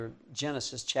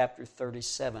Genesis chapter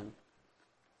 37.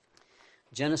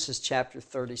 Genesis chapter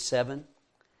 37.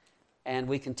 And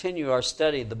we continue our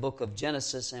study of the book of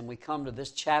Genesis, and we come to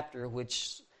this chapter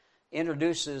which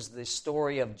introduces the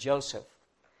story of Joseph.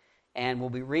 And we'll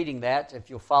be reading that, if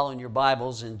you'll follow in your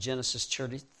Bibles, in Genesis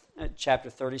chapter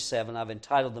 37. I've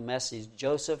entitled the message,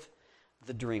 Joseph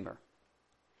the Dreamer.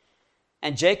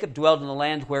 And Jacob dwelt in the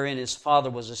land wherein his father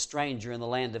was a stranger, in the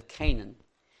land of Canaan.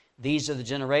 These are the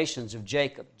generations of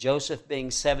Jacob. Joseph,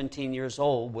 being 17 years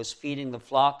old, was feeding the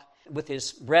flock with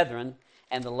his brethren,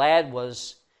 and the lad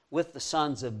was with the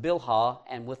sons of Bilhah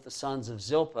and with the sons of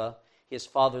Zilpah, his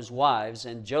father's wives,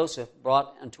 and Joseph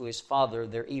brought unto his father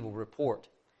their evil report.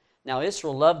 Now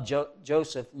Israel loved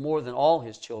Joseph more than all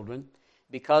his children,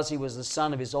 because he was the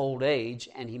son of his old age,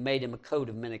 and he made him a coat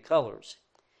of many colors.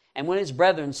 And when his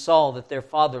brethren saw that their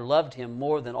father loved him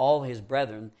more than all his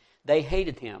brethren, they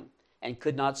hated him, and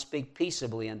could not speak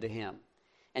peaceably unto him.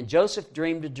 And Joseph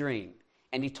dreamed a dream,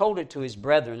 and he told it to his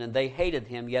brethren, and they hated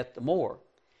him yet the more.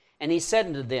 And he said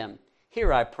unto them,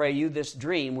 Hear, I pray you, this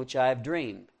dream which I have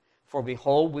dreamed. For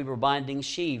behold, we were binding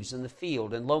sheaves in the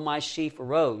field, and lo, my sheaf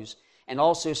arose, and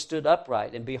also stood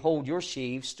upright, and behold, your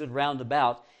sheaves stood round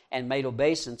about, and made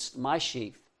obeisance to my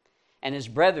sheaf. And his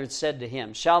brethren said to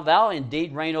him, Shalt thou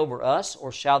indeed reign over us,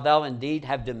 or shalt thou indeed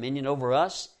have dominion over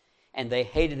us? And they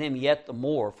hated him yet the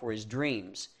more for his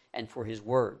dreams and for his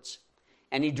words.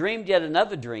 And he dreamed yet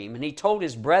another dream, and he told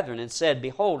his brethren, and said,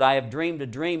 Behold, I have dreamed a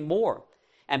dream more.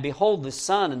 And behold, the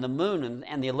sun and the moon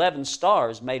and the 11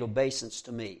 stars made obeisance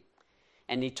to me.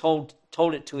 And he told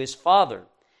it to his father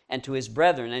and to his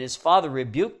brethren. And his father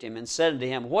rebuked him, and said unto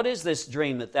him, What is this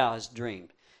dream that thou hast dreamed?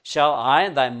 Shall I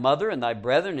and thy mother and thy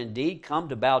brethren indeed come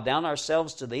to bow down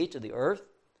ourselves to thee to the earth?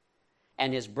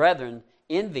 And his brethren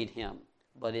envied him,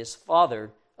 but his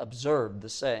father observed the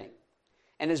saying.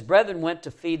 And his brethren went to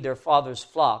feed their father's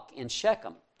flock in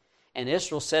Shechem. And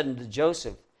Israel said unto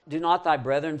Joseph, Do not thy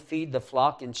brethren feed the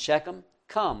flock in Shechem?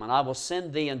 Come, and I will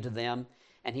send thee unto them.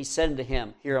 And he said unto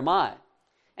him, Here am I.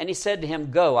 And he said to him,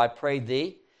 Go, I pray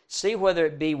thee, see whether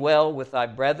it be well with thy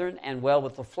brethren and well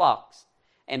with the flocks,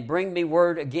 and bring me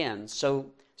word again.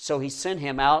 So he sent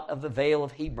him out of the vale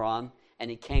of Hebron, and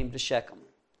he came to Shechem.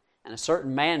 And a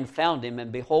certain man found him,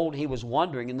 and behold, he was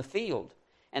wandering in the field.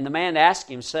 And the man asked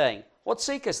him, saying, What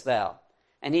seekest thou?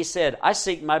 And he said, I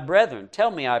seek my brethren.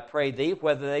 Tell me, I pray thee,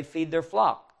 whether they feed their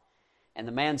flock. And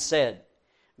the man said,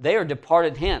 They are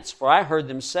departed hence, for I heard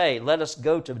them say, Let us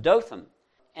go to Dothan.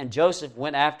 And Joseph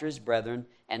went after his brethren,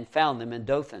 and found them in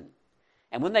Dothan.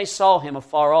 And when they saw him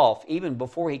afar off, even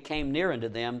before he came near unto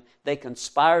them, they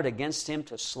conspired against him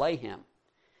to slay him.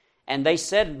 And they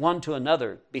said one to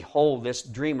another, Behold, this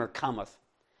dreamer cometh.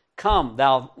 Come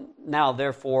thou now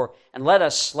therefore, and let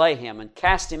us slay him, and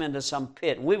cast him into some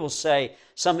pit. And we will say,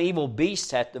 Some evil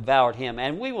beast hath devoured him,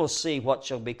 and we will see what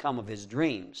shall become of his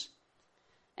dreams.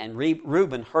 And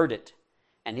Reuben heard it,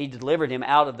 and he delivered him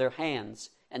out of their hands,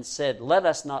 and said, Let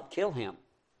us not kill him.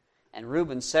 And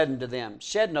Reuben said unto them,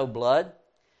 Shed no blood,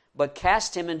 but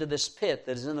cast him into this pit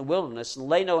that is in the wilderness, and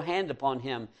lay no hand upon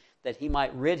him, that he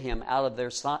might rid him out of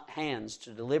their hands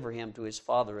to deliver him to his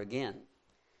father again.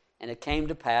 And it came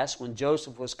to pass, when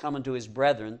Joseph was come unto his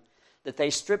brethren, that they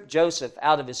stripped Joseph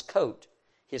out of his coat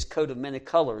of many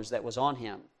colors that was on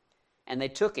him. And they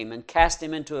took him and cast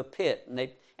him into a pit,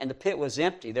 and the pit was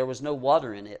empty, there was no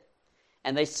water in it.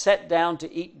 And they sat down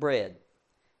to eat bread.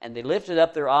 And they lifted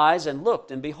up their eyes and looked,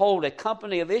 and behold, a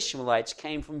company of Ishmaelites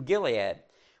came from Gilead,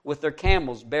 with their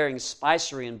camels bearing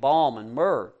spicery and balm and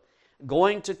myrrh,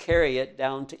 going to carry it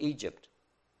down to Egypt.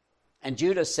 And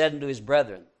Judah said unto his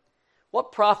brethren,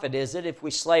 What profit is it if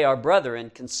we slay our brother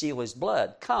and conceal his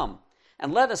blood? Come,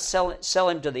 and let us sell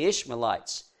him to the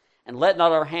Ishmaelites, and let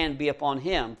not our hand be upon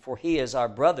him, for he is our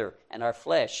brother and our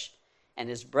flesh. And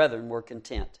his brethren were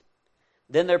content.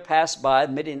 Then there passed by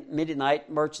Midianite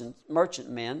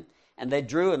merchantmen, and they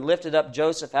drew and lifted up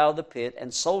Joseph out of the pit,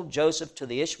 and sold Joseph to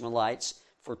the Ishmaelites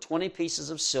for 20 pieces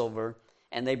of silver,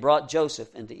 and they brought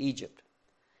Joseph into Egypt.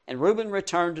 And Reuben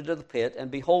returned into the pit,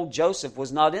 and behold, Joseph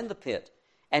was not in the pit.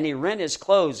 And he rent his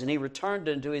clothes, and he returned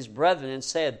unto his brethren, and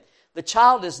said, The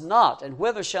child is not, and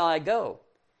whither shall I go?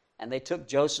 And they took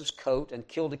Joseph's coat, and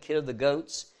killed a kid of the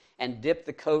goats, and dipped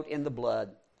the coat in the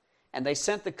blood. And they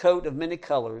sent the coat of many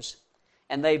colors,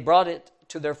 and they brought it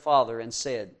to their father, and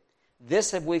said,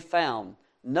 This have we found.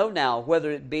 Know now whether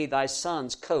it be thy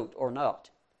son's coat or not.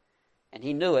 And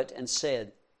he knew it, and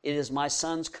said, It is my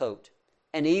son's coat.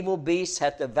 An evil beast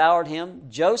hath devoured him.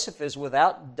 Joseph is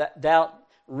without doubt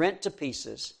rent to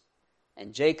pieces.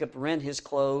 And Jacob rent his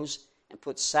clothes, and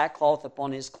put sackcloth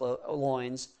upon his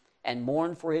loins, and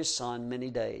mourned for his son many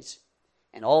days.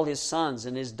 And all his sons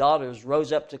and his daughters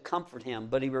rose up to comfort him,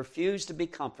 but he refused to be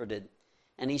comforted.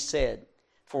 And he said,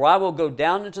 For I will go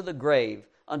down into the grave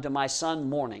unto my son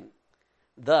mourning.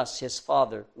 Thus his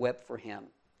father wept for him.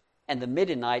 And the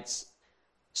Midianites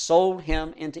sold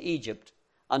him into Egypt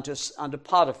unto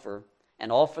Potiphar,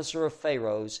 an officer of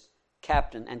Pharaoh's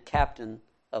captain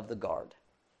of the guard.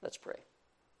 Let's pray.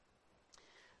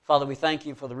 Father, we thank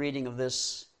you for the reading of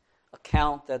this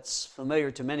account that's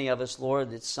familiar to many of us,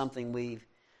 Lord. It's something we've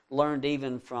learned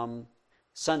even from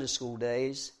Sunday school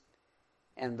days,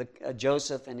 and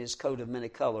Joseph and his coat of many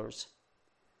colors.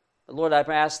 But Lord, I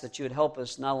ask that you would help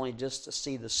us not only just to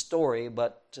see the story,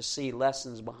 but to see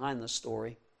lessons behind the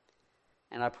story.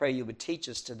 And I pray you would teach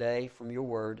us today from your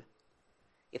word.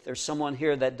 If there's someone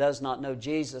here that does not know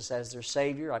Jesus as their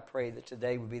Savior, I pray that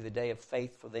today would be the day of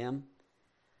faith for them.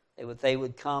 They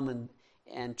would come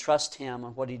and trust him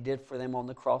and what he did for them on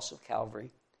the cross of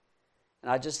Calvary. And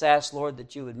I just ask, Lord,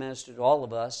 that you would minister to all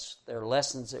of us. There are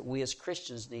lessons that we as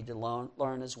Christians need to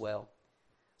learn as well.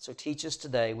 So teach us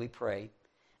today, we pray,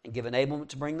 and give enablement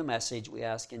to bring the message, we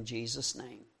ask in Jesus'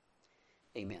 name.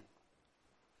 Amen.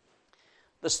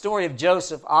 The story of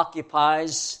Joseph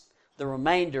occupies the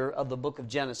remainder of the book of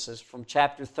Genesis from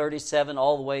chapter 37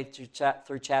 all the way through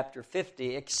chapter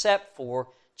 50, except for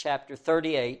chapter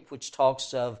 38, which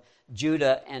talks of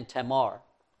Judah and Tamar.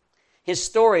 His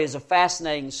story is a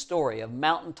fascinating story of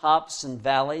mountaintops and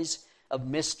valleys, of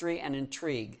mystery and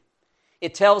intrigue.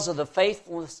 It tells of the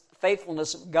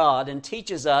faithfulness of God and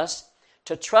teaches us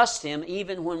to trust him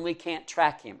even when we can't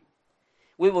track him.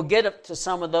 We will get up to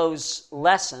some of those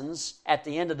lessons at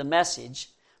the end of the message,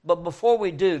 but before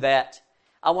we do that,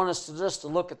 I want us to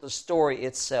look at the story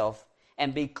itself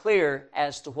and be clear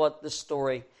as to what the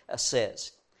story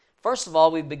says. First of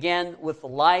all, we begin with the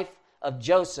life of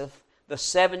Joseph, the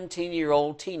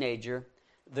 17-year-old teenager,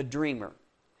 the dreamer.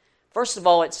 First of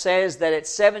all, it says that at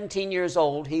 17 years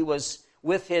old, he was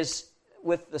with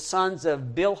the sons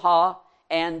of Bilhah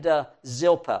and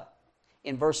Zilpah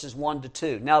in verses 1 to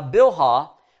 2. Now, Bilhah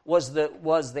was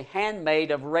the handmaid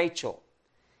of Rachel,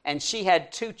 and she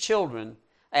had 2 children,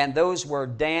 and those were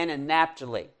Dan and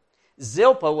Naphtali.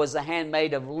 Zilpah was the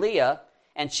handmaid of Leah,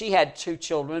 and she had 2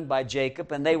 children by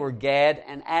Jacob, and they were Gad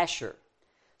and Asher.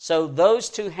 So those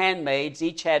 2 handmaids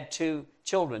each had 2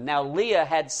 children. Now Leah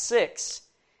had 6,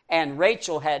 and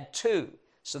Rachel had 2.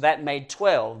 So that made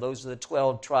 12. Those are the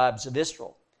 12 tribes of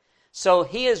Israel. So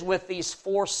he is with these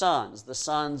 4 sons, the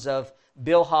sons of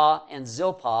Bilhah and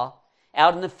Zilpah,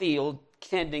 out in the field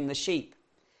tending the sheep.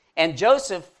 And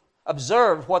Joseph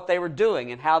observed what they were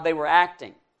doing and how they were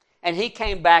acting. And he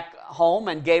came back home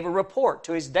and gave a report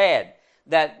to his dad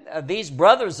that these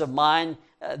brothers of mine,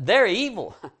 they're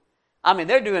evil. I mean,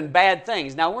 they're doing bad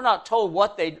things. Now, we're not told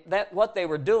what they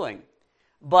were doing,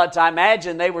 but I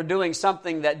imagine they were doing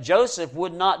something that Joseph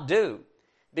would not do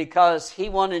because he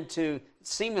wanted to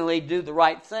seemingly do the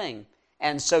right thing.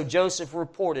 And so Joseph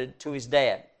reported to his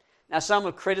dad. Now, some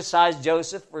have criticized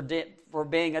Joseph for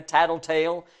being a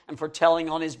tattletale and for telling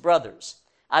on his brothers.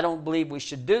 I don't believe we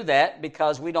should do that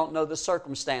because we don't know the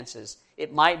circumstances.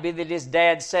 It might be that his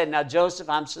dad said, now, Joseph,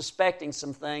 I'm suspecting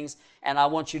some things, and I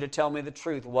want you to tell me the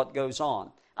truth of what goes on.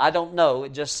 I don't know.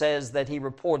 It just says that he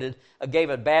gave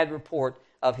a bad report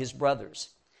of his brothers.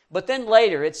 But then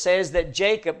later it says that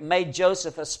Jacob made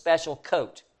Joseph a special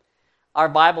coat. Our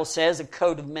Bible says a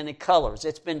coat of many colors.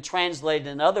 It's been translated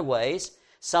in other ways.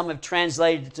 Some have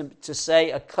translated to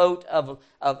say a coat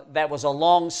that was a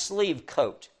long sleeve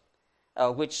coat,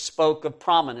 which spoke of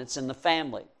prominence in the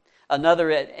family.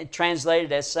 Another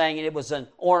translated as saying it was an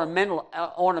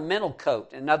ornamental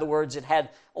coat. In other words, it had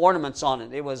ornaments on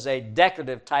it. It was a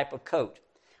decorative type of coat.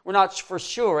 We're not for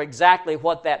sure exactly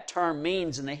what that term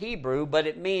means in the Hebrew, but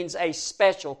it means a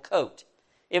special coat.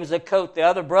 It was a coat the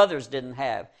other brothers didn't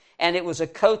have. And it was a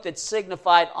coat that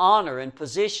signified honor and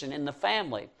position in the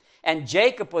family. And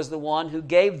Jacob was the one who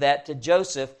gave that to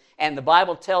Joseph. And the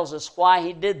Bible tells us why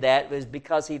he did that was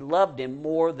because he loved him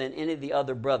more than any of the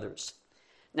other brothers.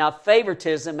 Now,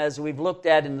 favoritism, as we've looked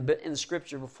at in the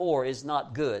Scripture before, is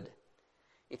not good.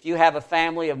 If you have a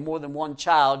family of more than one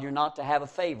child, you're not to have a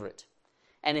favorite.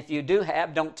 And if you do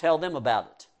have, don't tell them about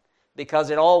it, because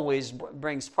it always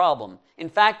brings problem. In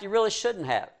fact, you really shouldn't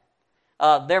have.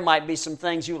 There might be some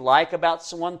things you like about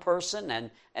one person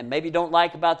and maybe don't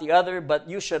like about the other, but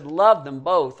you should love them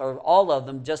both or all of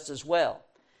them just as well.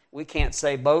 We can't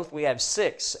say both. We have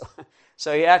 6.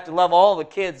 So you have to love all the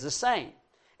kids the same.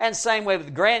 And same way with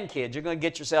the grandkids. You're going to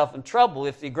get yourself in trouble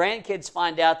if the grandkids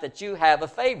find out that you have a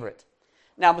favorite.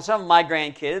 Now, some of my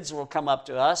grandkids will come up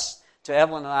to us, to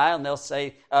Evelyn and I, and they'll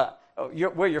say,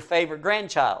 we're your favorite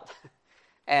grandchild.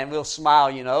 And we'll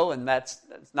smile, and that's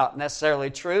not necessarily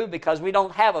true because we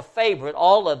don't have a favorite.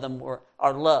 All of them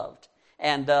are loved.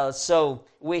 And so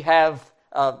we have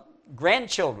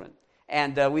grandchildren,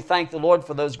 and we thank the Lord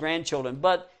for those grandchildren.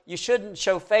 But you shouldn't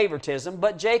show favoritism,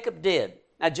 but Jacob did.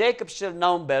 Now, Jacob should have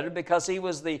known better because he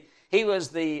was the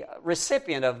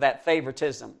recipient of that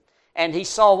favoritism. And he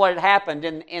saw what had happened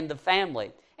in the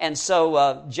family. And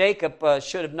so Jacob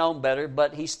should have known better,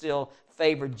 but he still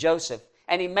favored Joseph.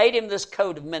 And he made him this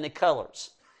coat of many colors.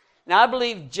 Now, I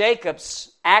believe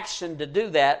Jacob's action to do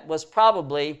that was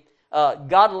probably,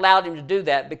 God allowed him to do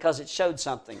that because it showed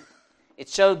something. It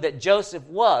showed that Joseph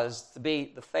was to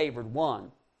be the favored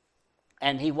one.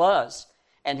 And he was.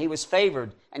 And he was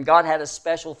favored. And God had a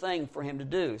special thing for him to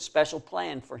do, special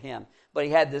plan for him. But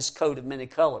he had this coat of many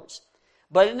colors.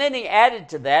 But then he added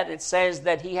to that, it says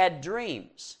that he had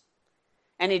dreams.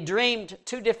 And he dreamed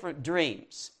two different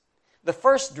dreams. The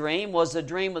first dream was the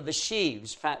dream of the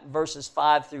sheaves, verses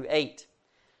 5 through 8.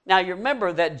 Now you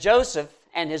remember that Joseph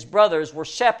and his brothers were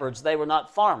shepherds. They were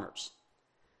not farmers.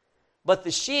 But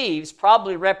the sheaves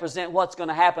probably represent what's going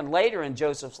to happen later in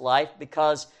Joseph's life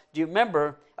because, do you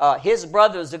remember, his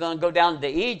brothers are going to go down to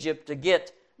Egypt to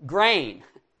get grain,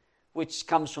 which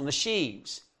comes from the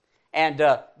sheaves.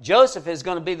 And Joseph is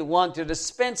going to be the one to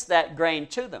dispense that grain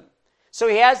to them. So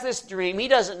he has this dream. He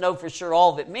doesn't know for sure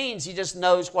all that it means. He just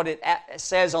knows what it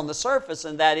says on the surface,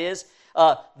 and that is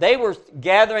they were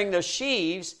gathering their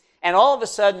sheaves, and all of a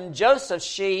sudden Joseph's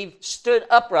sheaf stood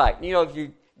upright. If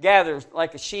you gather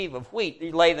like a sheaf of wheat,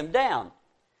 you lay them down.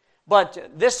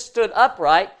 But this stood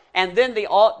upright, and then the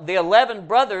 11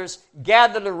 brothers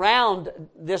gathered around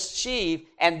this sheaf,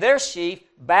 and their sheaf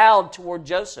bowed toward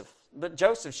Joseph, but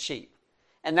Joseph's sheep.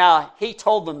 And now he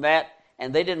told them that,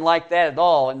 and they didn't like that at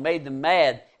all and made them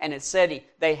mad. And it said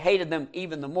they hated them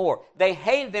even the more. They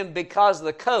hated them because of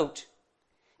the coat,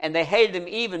 and they hated him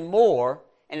even more,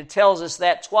 and it tells us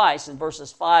that twice in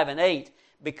verses 5 and 8,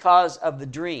 because of the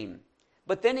dream.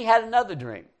 But then he had another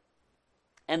dream.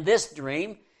 And this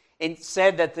dream, it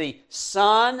said that the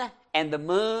sun and the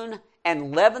moon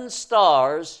and 11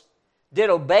 stars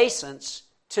did obeisance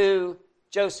to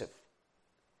Joseph.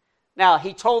 Now,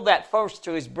 he told that first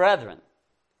to his brethren.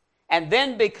 And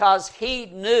then because he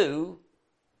knew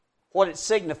what it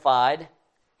signified,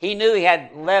 he knew he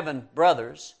had 11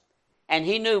 brothers, and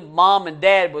he knew mom and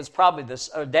dad was probably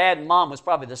dad and mom was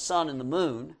probably the sun and the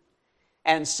moon.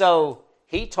 And so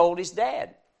he told his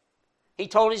dad. He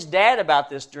told his dad about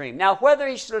this dream. Now, whether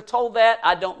he should have told that,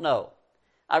 I don't know.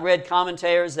 I read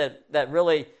commentators that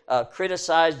really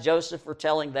criticized Joseph for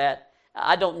telling that.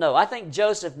 I don't know. I think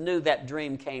Joseph knew that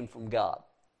dream came from God.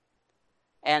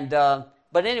 And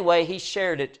but anyway, he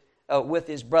shared it with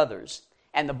his brothers.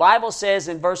 And the Bible says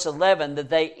in verse 11 that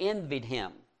they envied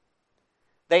him.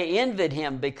 They envied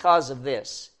him because of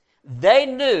this. They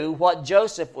knew what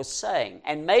Joseph was saying.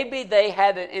 And maybe they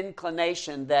had an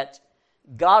inclination that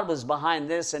God was behind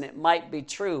this and it might be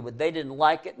true, but they didn't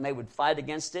like it and they would fight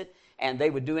against it and they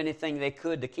would do anything they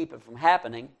could to keep it from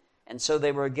happening. And so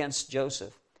they were against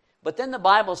Joseph. But then the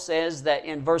Bible says that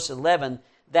in verse 11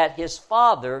 that his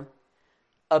father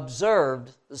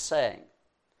observed the saying.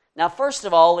 Now, first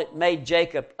of all, it made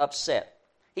Jacob upset.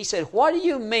 He said, what do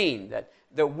you mean that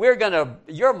we're going to,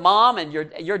 your mom and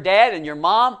your dad and your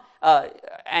mom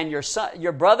and your son,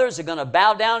 your brothers are going to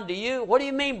bow down to you? What do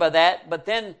you mean by that? But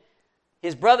then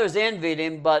his brothers envied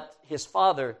him, but his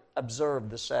father observed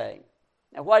the saying.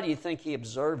 Now, why do you think he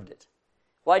observed it?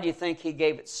 Why do you think he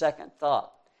gave it second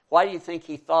thought? Why do you think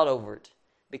he thought over it?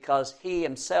 Because he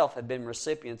himself had been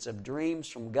recipients of dreams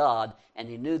from God, and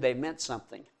he knew they meant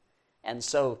something. And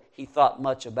so he thought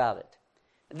much about it.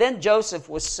 Then Joseph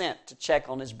was sent to check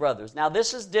on his brothers. Now,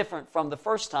 this is different from the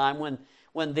first time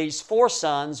when these 4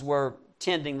 sons were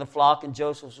tending the flock and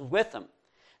Joseph was with them.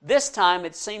 This time,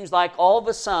 it seems like all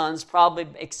the sons, probably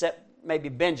except maybe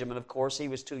Benjamin, of course, he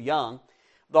was too young,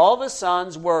 but all the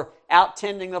sons were out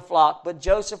tending the flock, but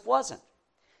Joseph wasn't.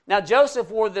 Now,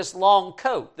 Joseph wore this long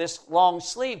coat, this long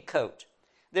sleeve coat,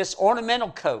 this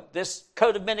ornamental coat, this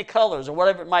coat of many colors, or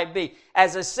whatever it might be,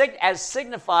 as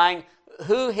signifying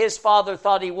who his father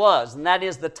thought he was, and that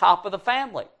is the top of the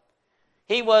family.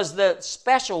 He was the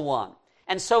special one.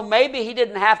 And so maybe he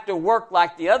didn't have to work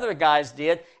like the other guys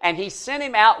did, and he sent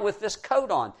him out with this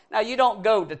coat on. Now, you don't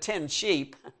go to tend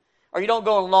sheep, or you don't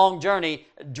go on a long journey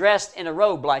dressed in a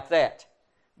robe like that.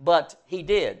 But he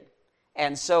did.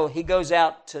 And so he goes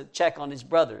out to check on his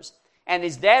brothers. And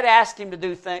his dad asked him to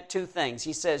do 2 things.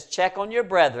 He says, check on your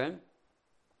brethren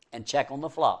and check on the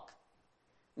flock.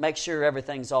 Make sure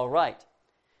everything's all right.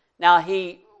 Now,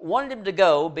 he wanted him to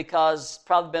go because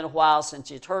probably been a while since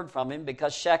he'd heard from him,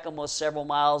 because Shechem was several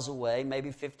miles away,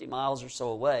 maybe 50 miles or so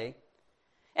away.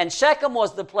 And Shechem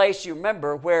was the place, you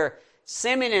remember, where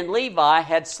Simeon and Levi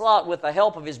had with the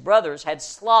help of his brothers, had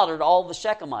slaughtered all the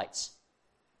Shechemites.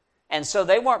 And so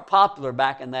they weren't popular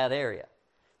back in that area.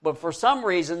 But for some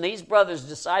reason, these brothers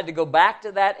decided to go back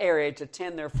to that area to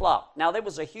tend their flock. Now, there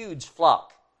was a huge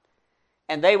flock.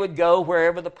 And they would go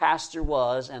wherever the pasture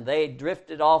was, and they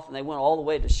drifted off, and they went all the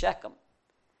way to Shechem.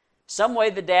 Some way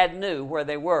the dad knew where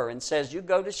they were and says, you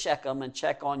go to Shechem and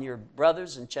check on your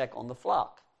brothers and check on the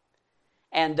flock.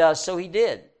 And so he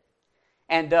did.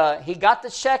 And he got to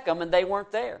Shechem, and they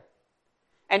weren't there.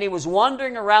 And he was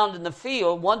wandering around in the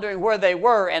field, wondering where they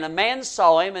were, and a man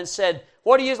saw him and said,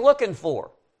 what are you looking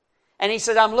for? And he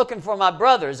said, I'm looking for my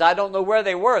brothers. I don't know where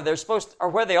they were.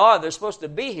 Where they are. They're supposed to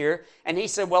be here. And he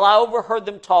said, well, I overheard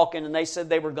them talking, and they said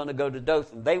they were going to go to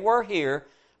Dothan. They were here,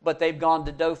 but they've gone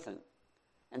to Dothan.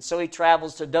 And so he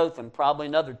travels to Dothan, probably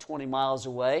another 20 miles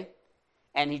away.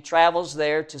 And he travels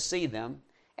there to see them.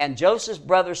 And Joseph's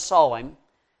brothers saw him.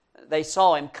 They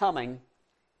saw him coming,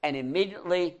 and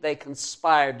immediately they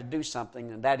conspired to do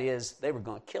something, and that is they were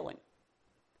going to kill him.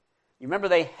 You remember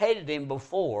they hated him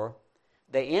before.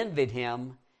 They envied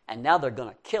him, and now they're going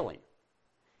to kill him.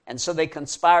 And so they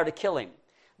conspire to kill him.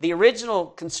 The original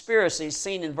conspiracy is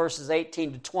seen in verses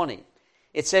 18 to 20.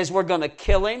 It says, we're going to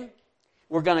kill him.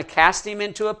 We're going to cast him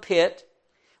into a pit.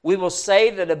 We will say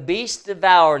that a beast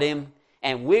devoured him,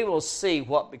 and we will see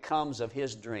what becomes of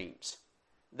his dreams.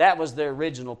 That was their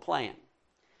original plan.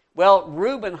 Well,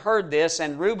 Reuben heard this,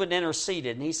 and Reuben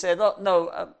interceded. And he said, oh,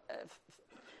 no,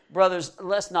 brothers,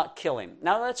 let's not kill him.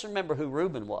 Now let's remember who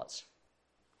Reuben was.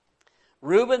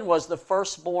 Reuben was the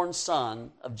firstborn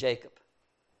son of Jacob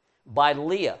by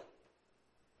Leah.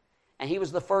 And he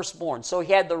was the firstborn. So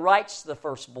he had the rights to the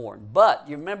firstborn. But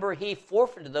you remember he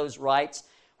forfeited those rights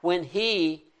when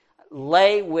he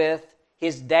lay with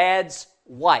his dad's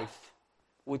wife,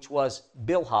 which was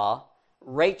Bilhah,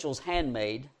 Rachel's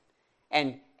handmaid.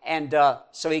 And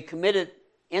so he committed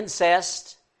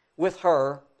incest with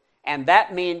her. And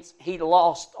that means he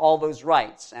lost all those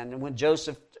rights. And when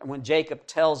Jacob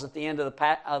tells at the end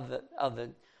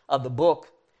of the book,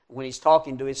 when he's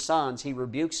talking to his sons, he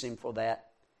rebukes him for that.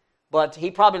 But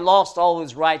he probably lost all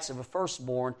those rights of a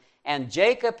firstborn, and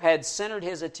Jacob had centered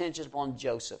his attention upon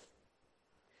Joseph.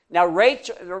 Now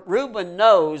Reuben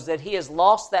knows that he has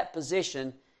lost that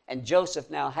position, and Joseph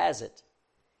now has it.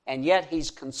 And yet he's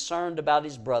concerned about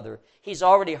his brother. He's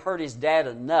already hurt his dad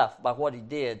enough by what he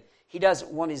did. He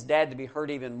doesn't want his dad to be hurt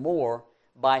even more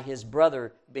by his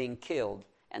brother being killed.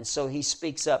 And so he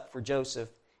speaks up for Joseph.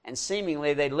 And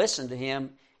seemingly they listen to him,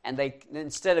 and they,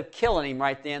 instead of killing him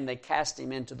right then, they cast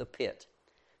him into the pit.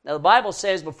 Now the Bible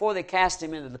says before they cast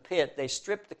him into the pit, they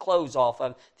stripped the clothes off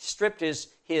of him, stripped his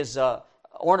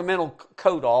ornamental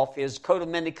coat off, his coat of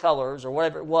many colors or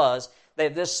whatever it was. They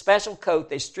had this special coat,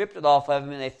 they stripped it off of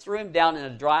him, and they threw him down in a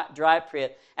dry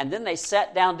pit, and then they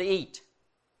sat down to eat.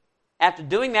 After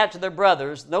doing that to their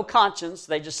brothers, no conscience,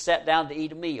 they just sat down to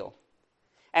eat a meal.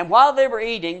 And while they were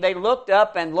eating, they looked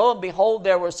up, and lo and behold,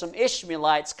 there were some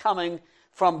Ishmaelites coming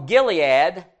from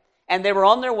Gilead, and they were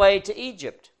on their way to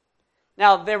Egypt.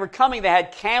 Now, they were coming, they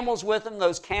had camels with them.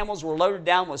 Those camels were loaded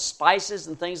down with spices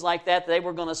and things like that they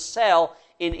were going to sell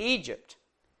in Egypt.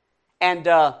 And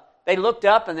they looked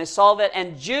up, and they saw that.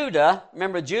 And Judah,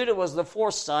 remember, Judah was the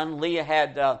fourth son. Leah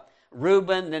had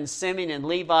Reuben, then Simeon and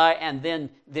Levi, and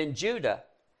then Judah.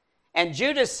 And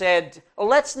Judah said, oh,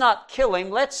 let's not kill him.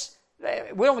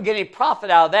 We don't get any profit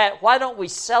out of that. Why don't we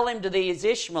sell him to these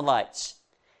Ishmaelites?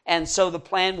 And so the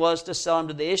plan was to sell him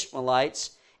to the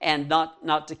Ishmaelites and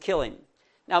not to kill him.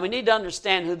 Now we need to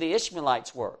understand who the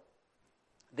Ishmaelites were.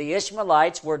 The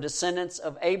Ishmaelites were descendants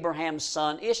of Abraham's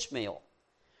son Ishmael,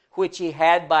 which he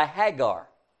had by Hagar.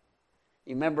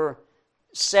 You remember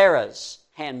Sarah's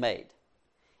handmaid.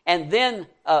 And then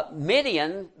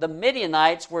Midian, the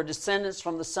Midianites were descendants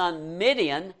from the son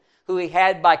Midian, who he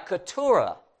had by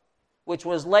Keturah, which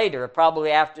was later,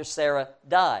 probably after Sarah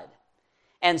died.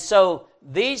 And so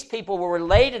these people were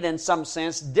related in some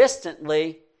sense,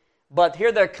 distantly, but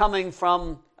here they're coming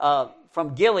from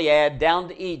Gilead down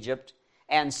to Egypt,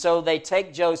 and so they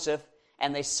take Joseph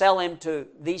and they sell him to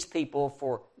these people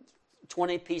for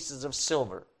 20 pieces of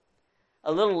silver.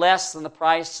 A little less than the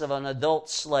price of an adult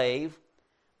slave,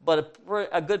 but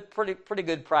a pretty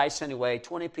good price anyway,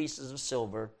 20 pieces of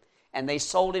silver, and they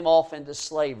sold him off into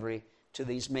slavery to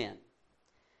these men.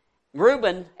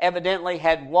 Reuben evidently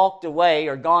had walked away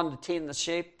or gone to tend the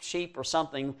sheep or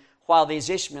something while these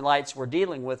Ishmaelites were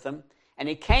dealing with them, and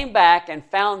he came back and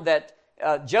found that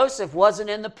Joseph wasn't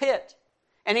in the pit.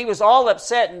 And he was all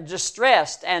upset and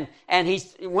distressed. And he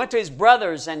went to his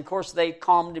brothers, and of course they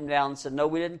calmed him down and said, no,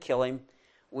 we didn't kill him.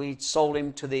 We sold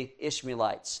him to the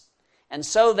Ishmaelites. And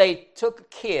so they took a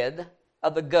kid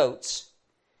of the goats,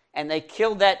 and they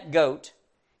killed that goat,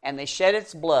 and they shed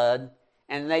its blood,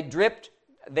 and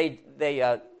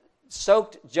they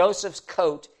soaked Joseph's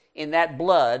coat in that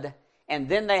blood, and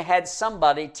then they had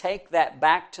somebody take that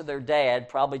back to their dad,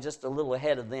 probably just a little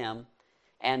ahead of them,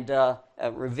 and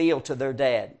reveal to their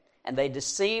dad. And they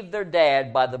deceived their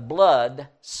dad by the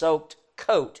blood-soaked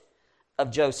coat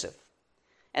of Joseph.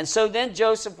 And so then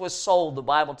Joseph was sold. The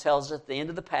Bible tells us at the end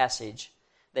of the passage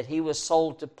that he was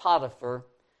sold to Potiphar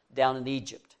down in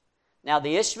Egypt. Now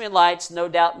the Ishmaelites no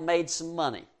doubt made some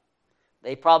money.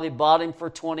 They probably bought him for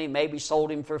 20, maybe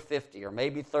sold him for 50, or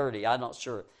maybe 30, I'm not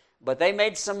sure. But they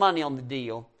made some money on the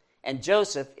deal, and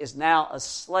Joseph is now a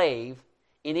slave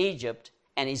in Egypt,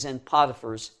 and he's in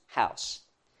Potiphar's house.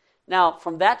 Now,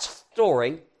 from that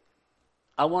story,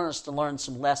 I want us to learn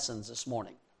some lessons this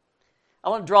morning. I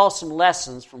want to draw some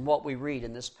lessons from what we read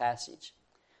in this passage.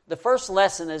 The first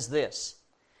lesson is this: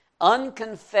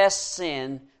 unconfessed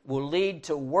sin will lead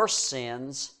to worse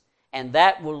sins, and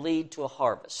that will lead to a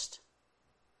harvest.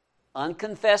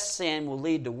 Unconfessed sin will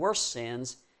lead to worse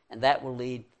sins, and that will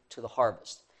lead to the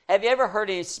harvest. Have you ever heard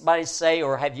anybody say,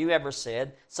 or have you ever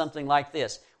said something like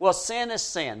this? Well, sin is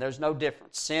sin. There's no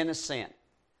difference. Sin is sin.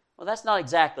 Well, that's not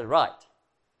exactly right.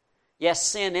 Yes,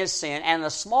 sin is sin, and a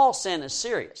small sin is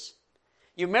serious.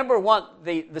 You remember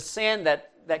the sin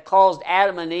that caused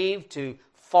Adam and Eve to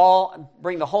fall,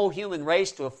 bring the whole human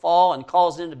race to a fall and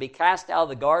caused them to be cast out of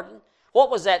the garden? What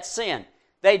was that sin?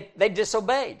 They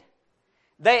disobeyed.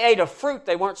 They ate a fruit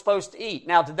they weren't supposed to eat.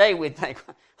 Now today we'd think,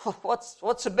 what's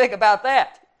so big about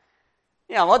that?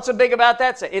 What's so big about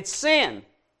that? It's sin.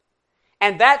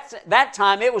 And that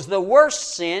time it was the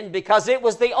worst sin because it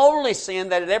was the only sin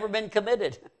that had ever been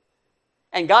committed.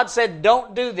 And God said,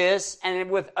 don't do this. And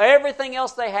with everything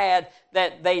else they had,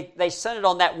 that they centered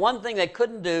on that one thing they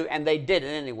couldn't do, and they did it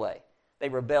anyway. They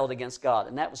rebelled against God.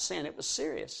 And that was sin. It was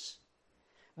serious.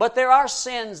 But there are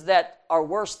sins that are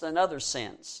worse than other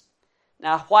sins.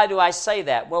 Now, why do I say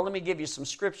that? Well, let me give you some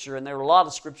scripture, and there are a lot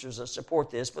of scriptures that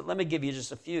support this, but let me give you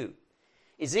just a few.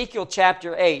 Ezekiel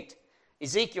chapter 8,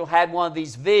 Ezekiel had one of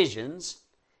these visions,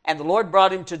 and the Lord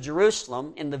brought him to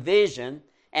Jerusalem in the vision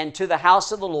and to the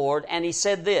house of the Lord, and he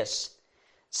said this: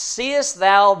 seest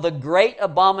thou the great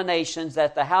abominations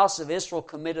that the house of Israel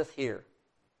committeth here?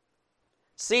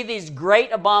 See these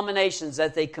great abominations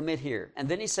that they commit here. And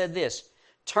then he said this: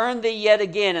 turn thee yet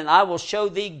again, and I will show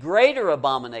thee greater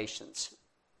abominations.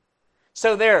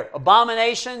 So there are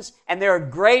abominations, and there are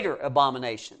greater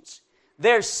abominations.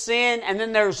 There's sin, and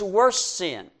then there's worse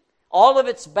sin. All of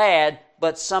it's bad,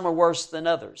 but some are worse than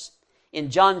others. In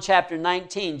John chapter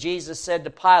 19, Jesus said to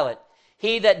Pilate,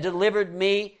 he that delivered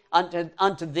me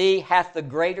unto thee hath the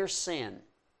greater sin.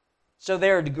 So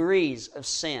there are degrees of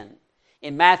sin.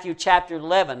 In Matthew chapter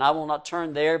 11, I will not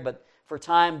turn there for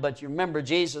time, but you remember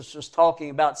Jesus was talking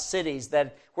about cities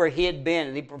where he had been,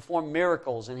 and he performed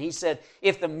miracles. And he said,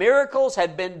 if the miracles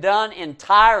had been done in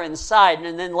Tyre and Sidon,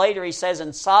 and then later he says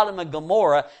in Sodom and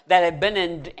Gomorrah that had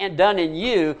been done in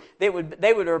you, they would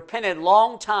have repented a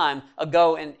long time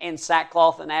ago in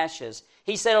sackcloth and ashes.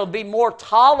 He said it'll be more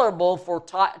tolerable for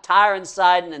Tyre and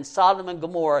Sidon and Sodom and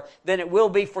Gomorrah than it will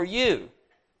be for you.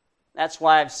 That's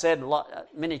why I've said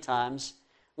many times,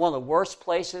 one of the worst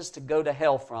places to go to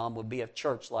hell from would be a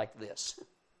church like this.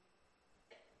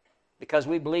 Because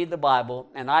we believe the Bible,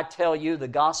 and I tell you the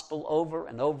gospel over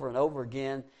and over and over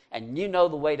again, and you know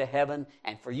the way to heaven,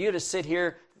 and for you to sit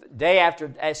here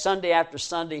Sunday after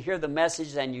Sunday, hear the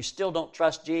message, and you still don't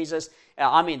trust Jesus,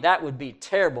 that would be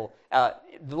terrible. The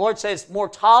Lord says it's more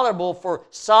tolerable for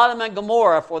Sodom and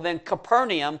Gomorrah than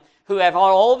Capernaum, who have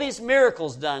all these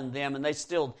miracles done to them, and they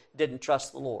still didn't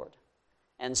trust the Lord.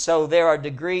 And so there are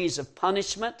degrees of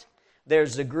punishment,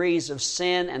 there's degrees of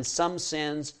sin, and some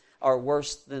sins are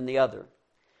worse than the other.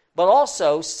 But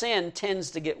also, sin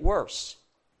tends to get worse.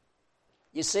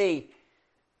 You see,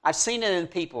 I've seen it in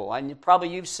people, and probably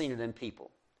you've seen it in people.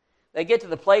 They get to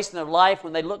the place in their life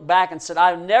when they look back and said,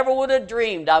 I never would have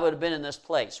dreamed I would have been in this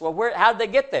place. Well, how did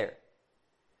they get there?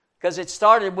 Because it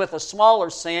started with a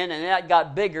smaller sin, and it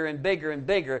got bigger and bigger and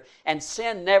bigger, and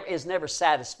sin is never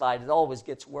satisfied. It always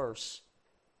gets worse.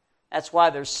 That's why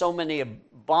there's so many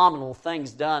abominable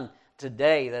things done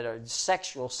today that are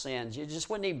sexual sins you just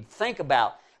wouldn't even think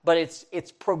about. But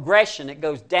it's progression. It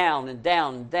goes down and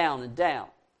down and down and down.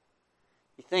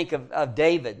 You think of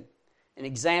David, an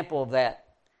example of that.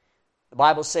 The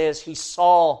Bible says he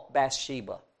saw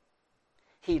Bathsheba.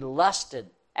 He lusted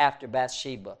after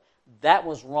Bathsheba. That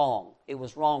was wrong. It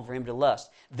was wrong for him to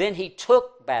lust. Then he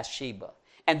took Bathsheba.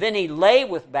 And then he lay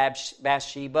with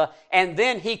Bathsheba. And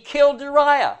then he killed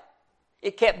Uriah.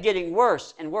 It kept getting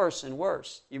worse and worse and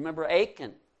worse. You remember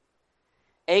Achan?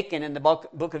 Achan in the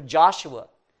book of Joshua.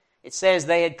 It says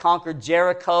they had conquered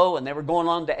Jericho and they were going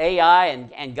on to Ai,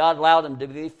 and God allowed them to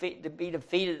be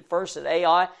defeated at first at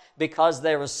Ai because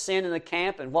there was sin in the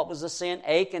camp. And what was the sin?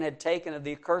 Achan had taken of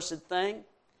the accursed thing.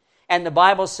 And the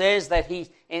Bible says that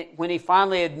when he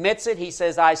finally admits it, he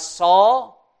says, I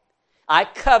saw, I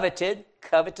coveted,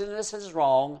 covetousness is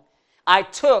wrong, I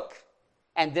took,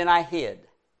 and then I hid.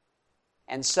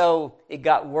 And so it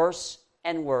got worse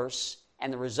and worse.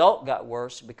 And the result got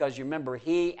worse because you remember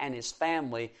he and his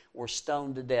family were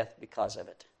stoned to death because of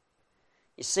it.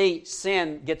 You see,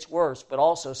 sin gets worse, but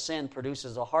also sin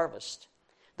produces a harvest.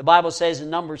 The Bible says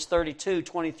in Numbers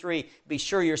 32:23, be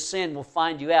sure your sin will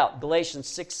find you out. Galatians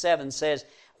 6:7 says,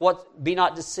 be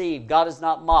not deceived, God is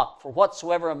not mocked. For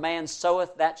whatsoever a man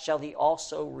soweth, that shall he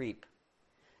also reap.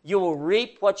 You will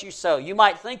reap what you sow. You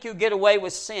might think you get away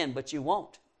with sin, but you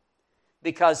won't.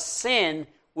 Because sin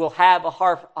will have a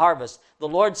harvest. The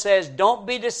Lord says, don't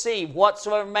be deceived.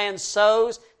 Whatsoever man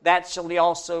sows, that shall he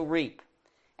also reap.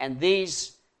 And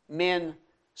these men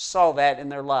saw that in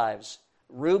their lives.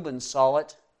 Reuben saw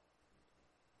it.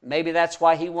 Maybe that's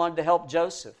why he wanted to help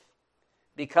Joseph.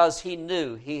 Because he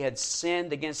knew he had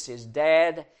sinned against his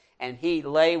dad, and he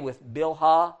lay with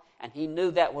Bilhah, and he knew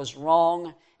that was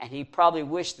wrong, and he probably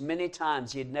wished many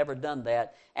times he had never done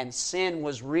that. And sin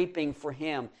was reaping for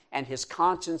him, and his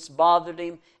conscience bothered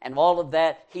him, and all of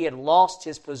that. He had lost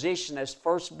his position as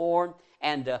firstborn,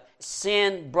 and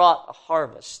sin brought a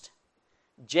harvest.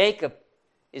 Jacob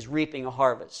is reaping a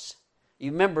harvest.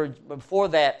 You remember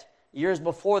years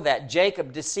before that,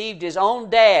 Jacob deceived his own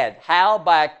dad. How?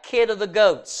 By a kid of the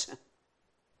goats.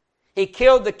 He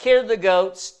killed the kid of the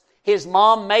goats. His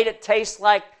mom made it taste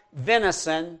like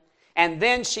venison. And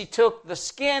then she took the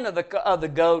skin of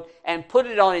the goat and put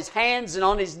it on his hands and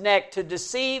on his neck to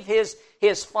deceive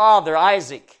his father,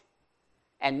 Isaac.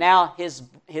 And now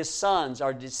his sons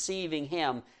are deceiving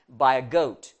him by a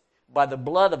goat, by the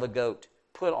blood of a goat,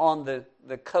 put on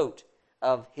the coat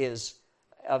of his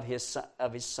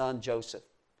son Joseph.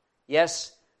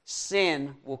 Yes,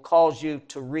 sin will cause you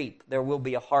to reap. There will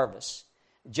be a harvest.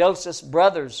 Joseph's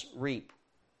brothers reap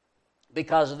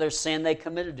because of their sin they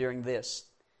committed during this.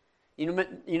 You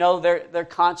know, their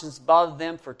conscience bothered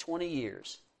them for 20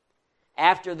 years.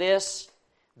 After this,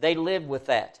 they lived with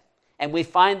that. And we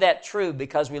find that true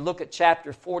because we look at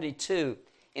chapter 42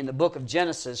 in the book of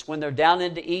Genesis when they're down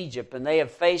into Egypt and they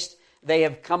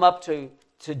have come up to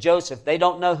Joseph. They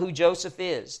don't know who Joseph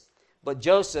is, but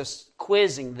Joseph's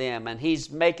quizzing them and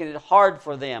he's making it hard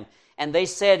for them. And they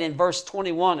said in verse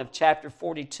 21 of chapter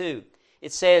 42,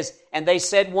 it says, and they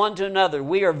said one to another,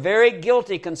 we are very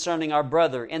guilty concerning our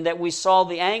brother, in that we saw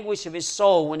the anguish of his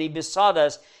soul when he besought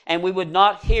us, and we would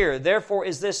not hear. Therefore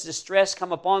is this distress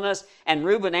come upon us. And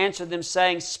Reuben answered them,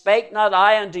 saying, spake not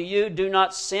I unto you, do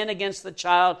not sin against the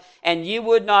child, and ye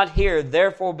would not hear.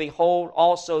 Therefore, behold,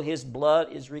 also his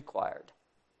blood is required.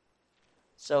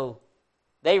 So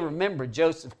they remembered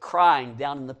Joseph crying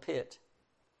down in the pit.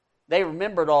 They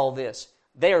remembered all this.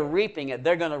 They are reaping it.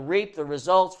 They're going to reap the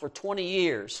results for 20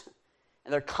 years.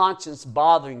 And their conscience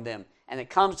bothering them. And it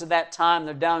comes to that time,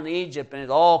 they're down in Egypt, and it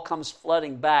all comes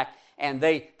flooding back. And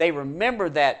they remember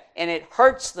that, and it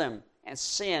hurts them. And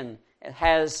sin, it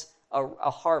has a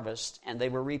harvest, and they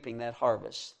were reaping that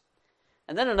harvest.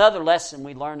 And then another lesson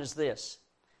we learn is this.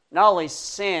 Not only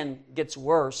sin gets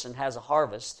worse and has a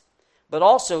harvest, but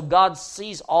also God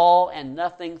sees all and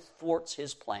nothing thwarts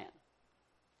His plan.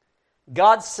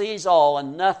 God sees all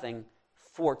and nothing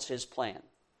thwarts His plan.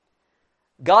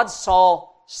 God saw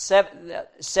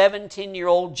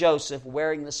 17-year-old Joseph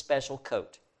wearing the special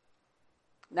coat.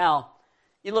 Now,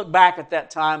 you look back at that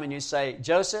time and you say,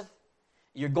 Joseph,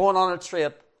 you're going on a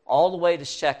trip all the way to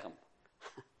Shechem.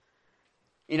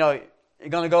 You know, you're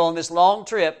going to go on this long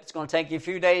trip. It's going to take you a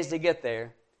few days to get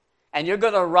there. And you're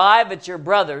going to arrive at your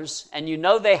brothers, and you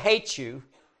know they hate you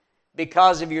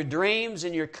because of your dreams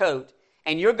and your coat.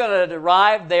 And you're going to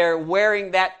arrive there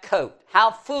wearing that coat.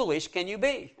 How foolish can you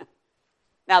be?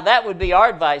 Now, that would be our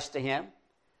advice to him.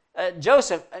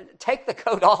 Joseph, take the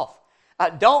coat off.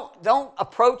 Don't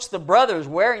approach the brothers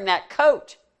wearing that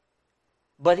coat.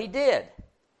 But he did.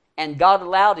 And God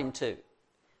allowed him to.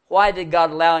 Why did God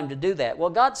allow him to do that?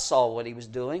 Well, God saw what he was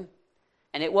doing.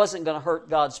 And it wasn't going to hurt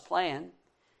God's plan.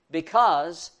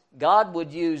 Because God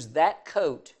would use that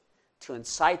coat to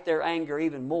incite their anger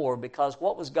even more, because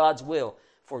what was God's will?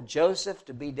 For Joseph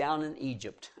to be down in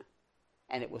Egypt.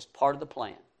 And it was part of the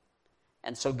plan.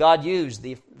 And so God used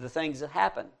the things that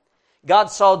happened.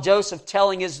 God saw Joseph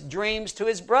telling his dreams to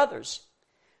his brothers.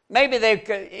 Maybe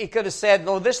he could have said,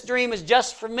 "No, this dream is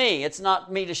just for me. It's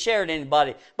not me to share it to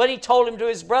anybody." But he told him to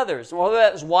his brothers. Whether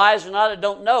that was wise or not, I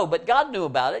don't know. But God knew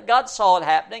about it. God saw it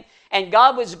happening. And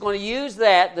God was going to use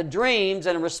that, the dreams,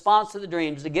 and a response to the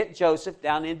dreams, to get Joseph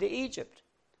down into Egypt.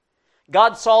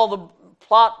 God saw the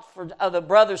plot of the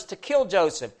brothers to kill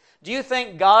Joseph. Do you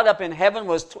think God up in heaven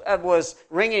was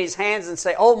wringing his hands and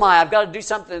saying, "Oh my, I've got to do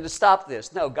something to stop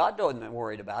this"? No, God wasn't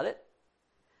worried about it.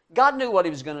 God knew what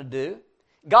he was going to do.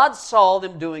 God saw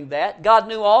them doing that. God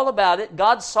knew all about it.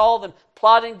 God saw them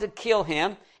plotting to kill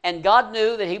him, and God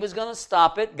knew that he was going to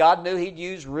stop it. God knew he'd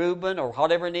use Reuben or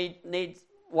whatever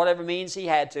means he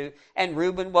had to, and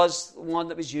Reuben was the one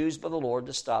that was used by the Lord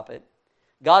to stop it.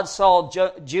 God saw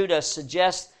Judah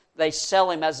suggest they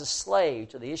sell him as a slave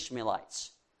to the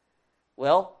Ishmaelites.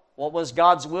 Well, what was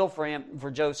God's will for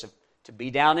Joseph? To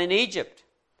be down in Egypt.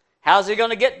 How's he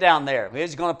going to get down there?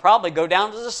 He's going to probably go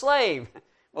down as a slave.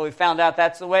 Well, we found out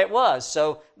that's the way it was.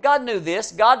 So God knew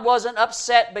this. God wasn't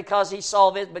upset because he saw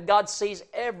this, but God sees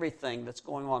everything that's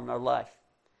going on in our life.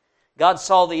 God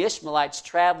saw the Ishmaelites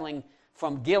traveling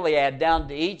from Gilead down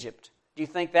to Egypt. Do you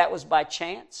think that was by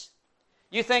chance?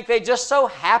 Do you think they just so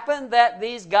happened that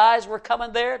these guys were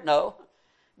coming there? No.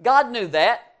 God knew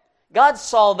that. God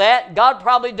saw that. God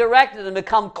probably directed them to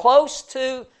come close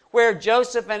to where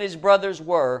Joseph and his brothers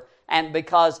were, and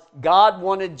because God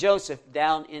wanted Joseph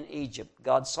down in Egypt.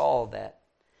 God saw that.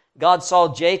 God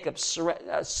saw Jacob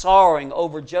sorrowing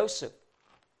over Joseph.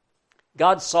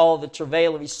 God saw the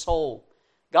travail of his soul.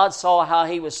 God saw how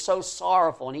he was so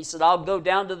sorrowful, and he said, "I'll go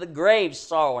down to the grave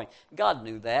sorrowing." God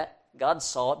knew that. God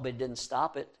saw it, but didn't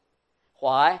stop it.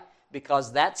 Why?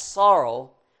 Because that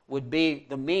sorrow would be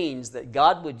the means that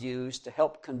God would use to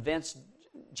help convince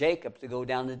Jacob to go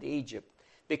down into Egypt.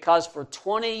 Because for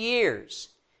 20 years,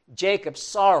 Jacob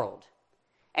sorrowed.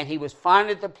 And he was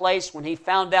finally at the place when he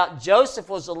found out Joseph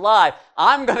was alive.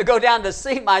 "I'm going to go down to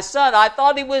see my son. I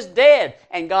thought he was dead."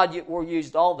 And God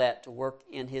used all that to work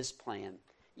in his plan.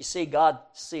 You see, God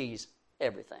sees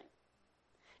everything.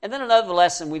 And then another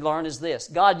lesson we learn is this.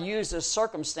 God uses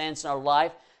circumstance in our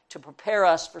life to prepare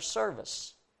us for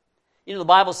service. You know, the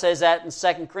Bible says that in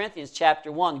 2 Corinthians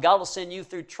chapter 1. God will send you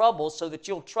through trouble so that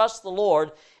you'll trust the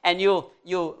Lord and you'll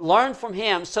learn from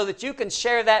him so that you can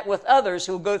share that with others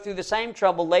who will go through the same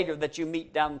trouble later that you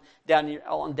meet down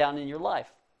in your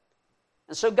life.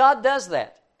 And so God does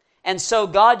that. And so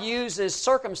God uses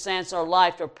circumstance in our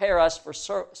life to prepare us for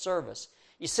service.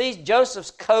 You see, Joseph's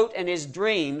coat and his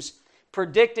dreams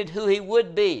predicted who he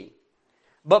would be.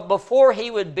 But before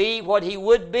he would be what he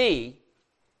would be,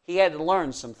 he had to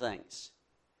learn some things.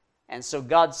 And so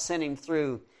God sent him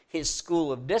through his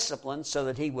school of discipline so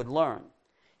that he would learn.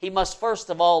 He must first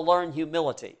of all learn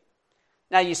humility.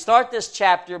 Now you start this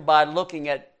chapter by looking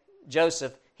at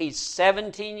Joseph. He's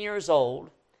 17 years old.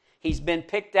 He's been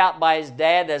picked out by his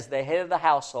dad as the head of the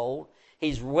household.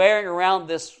 He's wearing around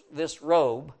this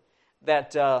robe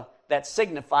that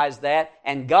signifies that,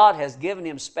 and God has given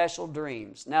him special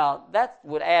dreams. Now, that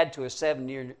would add to a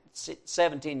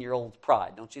 17-year-old's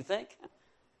pride, don't you think?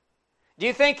 Do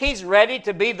you think he's ready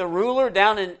to be the ruler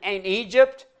down in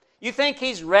Egypt? You think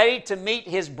he's ready to meet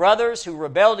his brothers who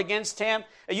rebelled against him?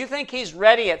 You think he's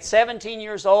ready at 17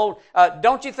 years old?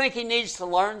 Don't you think he needs to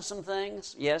learn some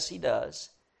things? Yes, he does.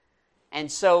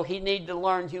 And so he needs to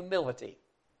learn humility.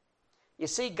 You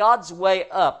see, God's way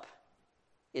up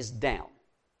is down.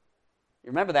 You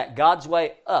remember that? God's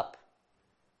way up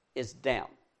is down.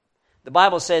 The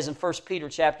Bible says in 1 Peter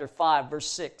chapter 5, verse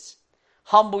 6,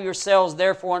 "Humble yourselves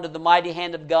therefore under the mighty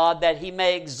hand of God, that he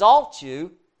may exalt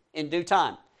you in due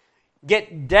time."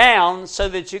 Get down so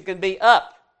that you can be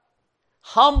up.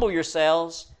 Humble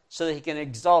yourselves so that he can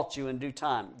exalt you in due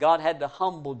time. God had to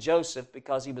humble Joseph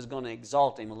because he was going to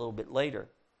exalt him a little bit later.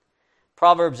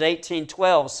 Proverbs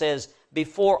 18:12 says,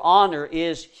 "Before honor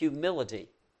is humility."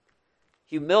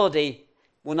 Humility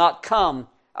will not come,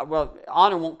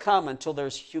 honor won't come until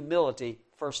there's humility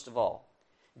first of all.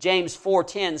 James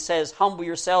 4:10 says, "Humble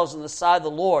yourselves in the sight of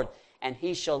the Lord, and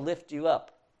he shall lift you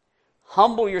up."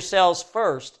 Humble yourselves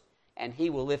first, and he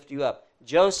will lift you up.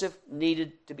 Joseph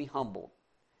needed to be humbled.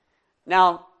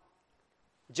 Now,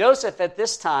 Joseph at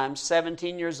this time,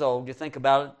 17 years old, you think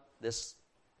about it, this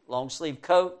long-sleeve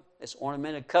coat, this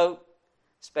ornamented coat,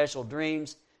 special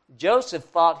dreams. Joseph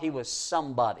thought he was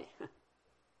somebody.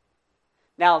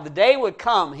 Now, the day would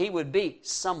come, he would be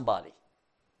somebody.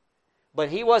 But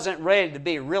he wasn't ready to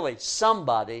be really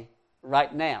somebody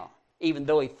right now, even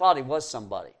though he thought he was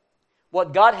somebody.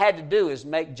 What God had to do is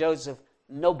make Joseph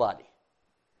nobody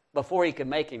before he could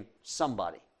make him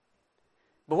somebody.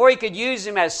 Before he could use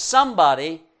him as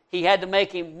somebody, he had to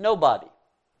make him nobody.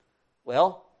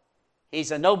 Well,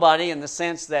 he's a nobody in the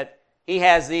sense that he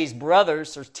has these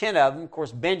brothers. There's 10 of them. Of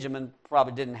course, Benjamin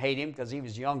probably didn't hate him because he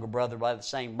was a younger brother by the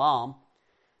same mom.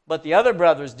 But the other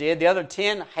brothers did. The other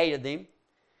 10 hated him.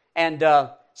 And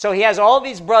so he has all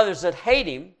these brothers that hate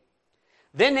him.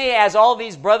 Then he has all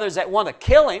these brothers that want to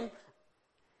kill him.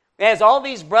 He has all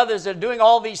these brothers that are doing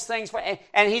all these things for him.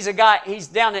 And he's a guy, he's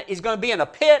going to be in a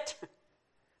pit.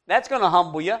 That's going to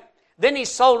humble you. Then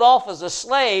he's sold off as a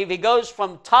slave. He goes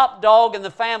from top dog in the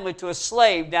family to a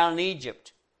slave down in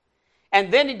Egypt.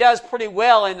 And then he does pretty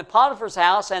well in the Potiphar's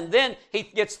house, and then he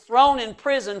gets thrown in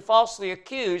prison, falsely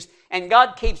accused, and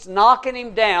God keeps knocking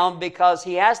him down because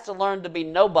he has to learn to be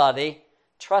nobody,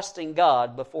 trusting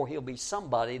God before he'll be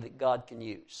somebody that God can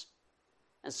use.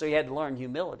 And so he had to learn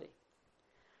humility.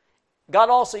 God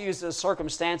also uses the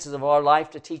circumstances of our life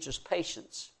to teach us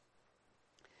patience.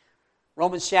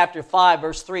 Romans chapter 5,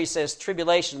 verse 3 says,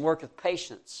 tribulation worketh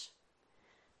patience.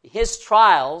 His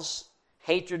trials,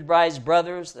 hatred by his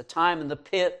brothers, the time in the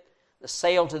pit, the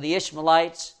sale to the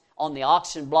Ishmaelites, on the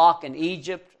auction block in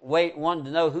Egypt, wanted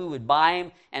to know who would buy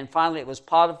him, and finally it was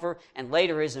Potiphar, and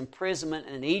later his imprisonment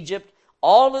in Egypt.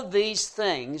 All of these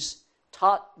things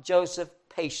taught Joseph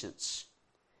patience.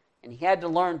 And he had to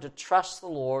learn to trust the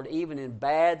Lord even in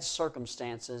bad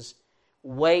circumstances.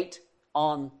 Wait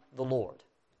on the Lord.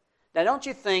 Now, don't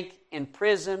you think in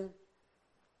prison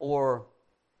or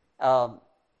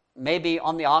maybe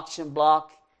on the auction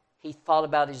block, he thought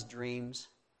about his dreams?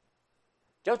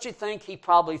 Don't you think he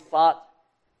probably thought,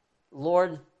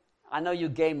 Lord, I know you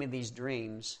gave me these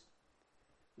dreams.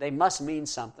 They must mean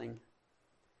something.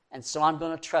 And so I'm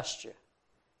going to trust you.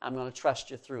 I'm going to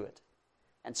trust you through it.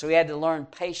 And so he had to learn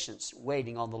patience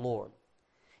waiting on the Lord.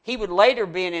 He would later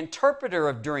be an interpreter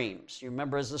of dreams. You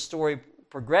remember as the story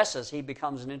progresses, he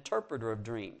becomes an interpreter of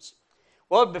dreams.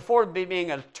 Well, before being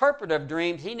an interpreter of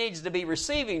dreams, he needs to be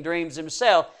receiving dreams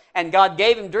himself. And God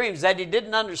gave him dreams that he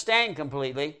didn't understand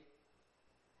completely.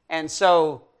 And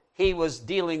so he was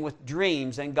dealing with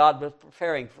dreams, and God was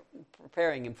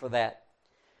preparing him for that.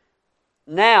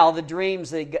 Now, the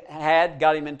dreams that he had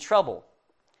got him in trouble.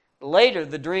 Later,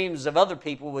 the dreams of other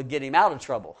people would get him out of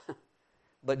trouble.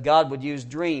 But God would use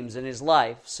dreams in his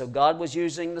life. So God was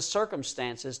using the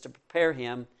circumstances to prepare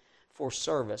him for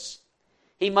service.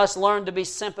 He must learn to be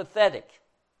sympathetic.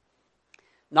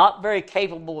 Not very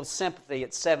capable of sympathy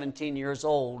at 17 years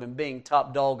old and being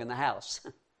top dog in the house.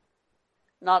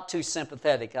 Not too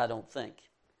sympathetic, I don't think.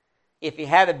 If he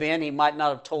had been, he might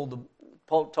not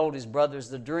have told his brothers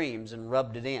the dreams and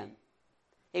rubbed it in.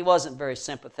 He wasn't very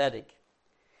sympathetic.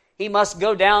 He must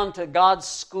go down to God's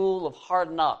school of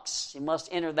hard knocks. He must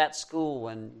enter that school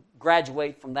and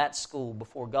graduate from that school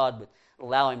before God would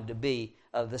allow him to be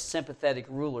the sympathetic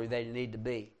ruler that he needed to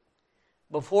be.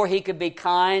 Before he could be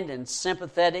kind and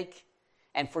sympathetic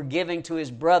and forgiving to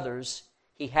his brothers,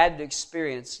 he had to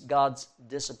experience God's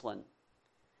discipline.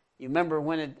 You remember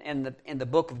when in the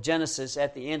book of Genesis,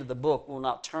 at the end of the book, we'll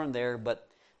not turn there, but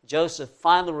Joseph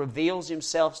finally reveals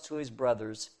himself to his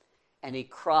brothers, and he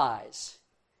cries.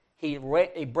 He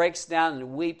breaks down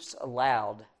and weeps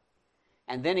aloud.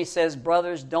 And then he says,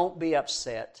 brothers, don't be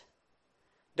upset.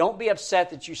 Don't be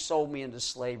upset that you sold me into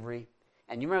slavery.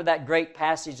 And you remember that great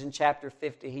passage in chapter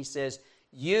 50? He says,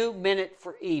 you meant it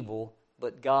for evil,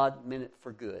 but God meant it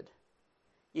for good.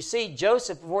 You see,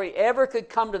 Joseph, before he ever could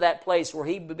come to that place where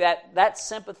he be that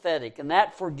sympathetic and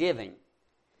that forgiving,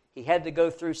 he had to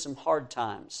go through some hard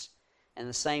times. And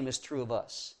the same is true of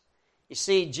us. You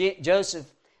see, Joseph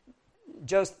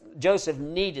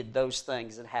needed those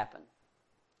things that happened.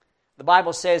 The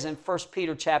Bible says in 1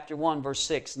 Peter chapter 1, verse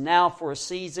 6, now for a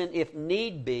season, if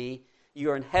need be, you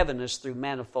are in heaviness through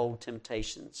manifold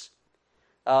temptations.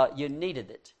 You needed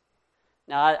it.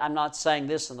 Now, I'm not saying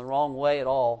this in the wrong way at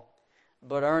all,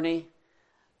 but Ernie,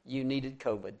 you needed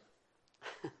COVID.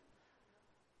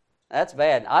 That's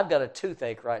bad. I've got a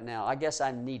toothache right now. I guess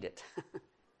I need it.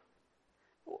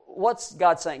 What's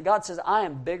God saying? God says, I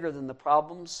am bigger than the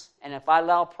problems, and if I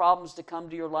allow problems to come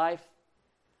to your life,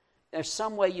 there's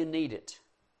some way you need it.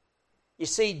 You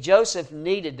see, Joseph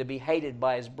needed to be hated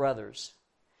by his brothers.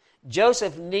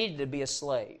 Joseph needed to be a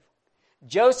slave.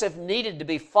 Joseph needed to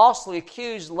be falsely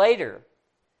accused later.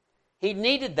 He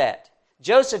needed that.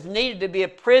 Joseph needed to be a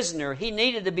prisoner. He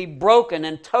needed to be broken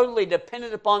and totally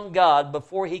dependent upon God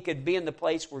before he could be in the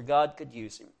place where God could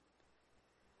use him.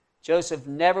 Joseph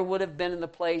never would have been in the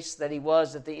place that he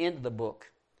was at the end of the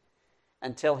book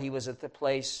until he was at the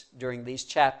place during these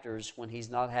chapters when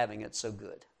he's not having it so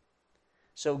good.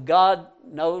 So God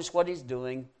knows what he's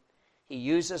doing. He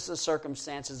uses the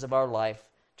circumstances of our life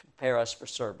to prepare us for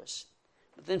service.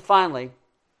 But then finally,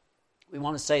 we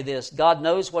want to say this. God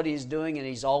knows what He's doing, and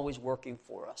He's always working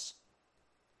for us.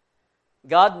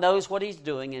 God knows what He's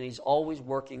doing, and He's always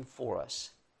working for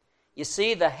us. You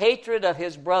see, the hatred of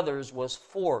his brothers was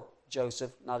for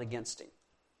Joseph, not against him.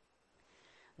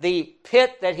 The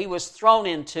pit that he was thrown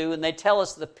into, and they tell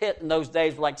us the pit in those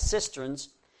days were like cisterns,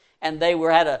 and they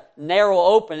had a narrow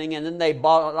opening, and then they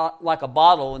bought like a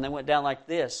bottle, and they went down like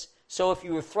this. So if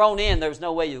you were thrown in, there was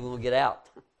no way you were going to get out,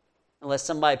 unless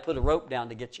somebody put a rope down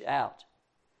to get you out.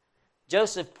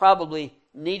 Joseph probably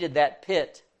needed that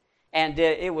pit, and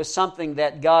it was something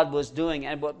that God was doing,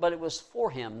 but it was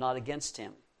for him, not against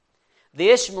him. The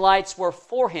Ishmaelites were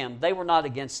for him. They were not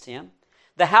against him.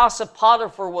 The house of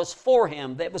Potiphar was for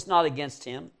him. That was not against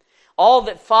him. All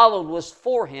that followed was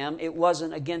for him. It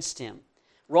wasn't against him.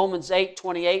 Romans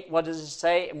 8:28, what does it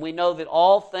say? And we know that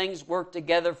all things work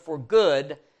together for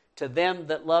good to them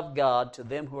that love God, to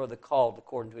them who are the called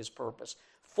according to His purpose.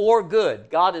 For good.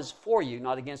 God is for you,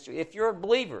 not against you. If you're a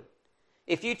believer,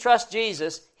 if you trust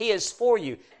Jesus, He is for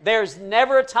you. There's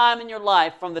never a time in your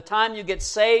life, from the time you get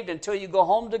saved until you go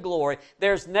home to glory,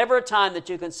 there's never a time that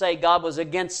you can say, God was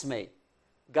against me.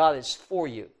 God is for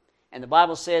you. And the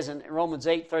Bible says in Romans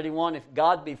 8:31, if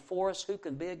God be for us, who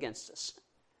can be against us?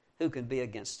 Who can be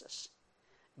against us?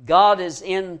 God is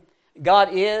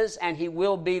and He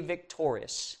will be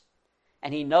victorious.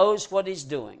 And He knows what He's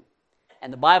doing.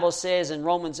 And the Bible says in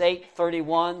Romans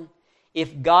 8:31,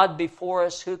 if God be for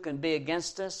us, who can be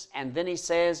against us? And then he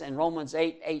says in Romans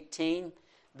 8:18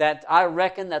 that I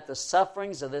reckon that the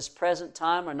sufferings of this present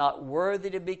time are not worthy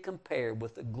to be compared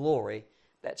with the glory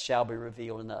that shall be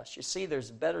revealed in us. You see, there's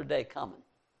a better day coming.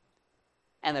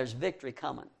 And there's victory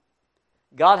coming.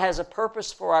 God has a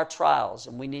purpose for our trials,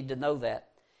 and we need to know that.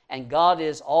 And God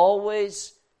is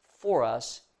always for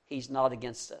us. He's not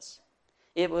against us.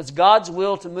 It was God's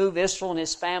will to move Israel and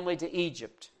his family to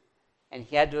Egypt. And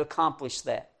He had to accomplish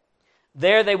that.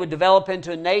 There they would develop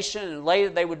into a nation, and later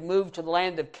they would move to the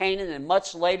land of Canaan, and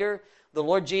much later the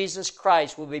Lord Jesus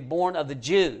Christ would be born of the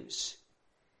Jews.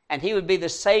 And He would be the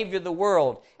Savior of the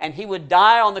world. And He would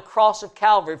die on the cross of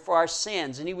Calvary for our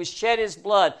sins. And He would shed His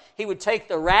blood. He would take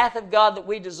the wrath of God that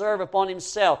we deserve upon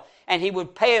Himself. And He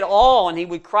would pay it all, and He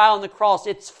would cry on the cross,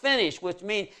 it's finished, which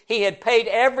means He had paid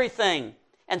everything.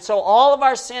 And so all of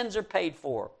our sins are paid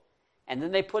for. And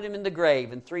then they put Him in the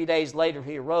grave, and 3 days later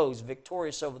He arose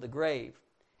victorious over the grave.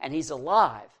 And He's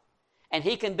alive. And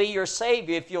He can be your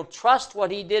Savior if you'll trust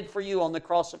what He did for you on the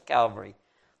cross of Calvary.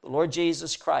 The Lord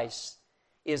Jesus Christ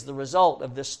is the result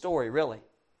of this story, really.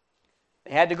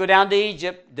 They had to go down to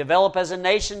Egypt, develop as a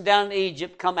nation down in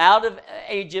Egypt, come out of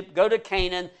Egypt, go to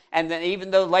Canaan, and then even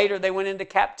though later they went into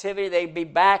captivity, they'd be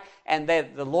back, and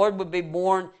the Lord would be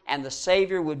born, and the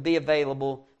Savior would be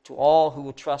available to all who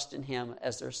will trust in Him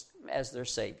as their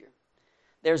Savior.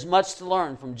 There's much to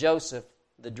learn from Joseph,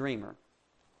 the dreamer.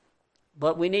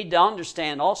 But we need to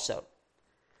understand also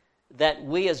that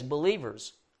we as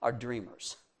believers are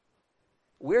dreamers.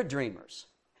 We're dreamers.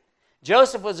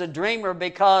 Joseph was a dreamer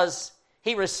because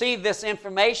he received this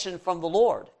information from the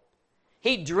Lord.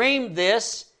 He dreamed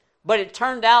this, but it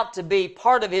turned out to be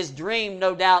part of his dream,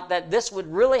 no doubt, that this would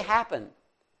really happen.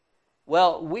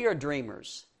 Well, we are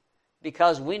dreamers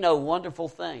because we know wonderful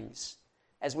things.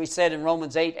 As we said in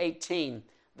Romans 8:18,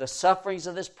 the sufferings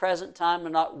of this present time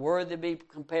are not worthy to be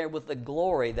compared with the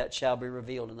glory that shall be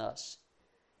revealed in us.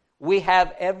 We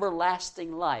have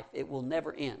everlasting life. It will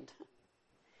never end.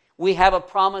 We have a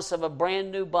promise of a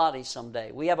brand new body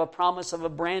someday. We have a promise of a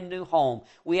brand new home.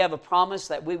 We have a promise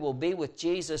that we will be with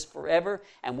Jesus forever.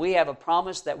 And we have a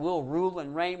promise that we'll rule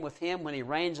and reign with Him when He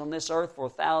reigns on this earth for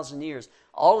 1,000 years.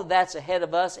 All of that's ahead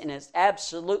of us, and it's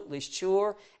absolutely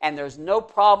sure. And there's no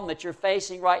problem that you're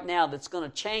facing right now that's going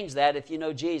to change that if you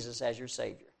know Jesus as your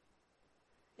Savior.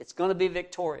 It's going to be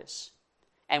victorious.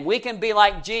 And we can be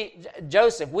like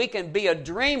Joseph. We can be a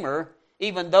dreamer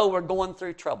even though we're going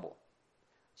through trouble.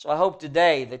 So I hope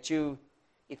today that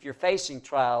if you're facing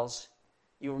trials,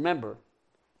 you remember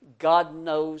God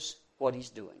knows what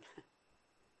He's doing.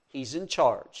 He's in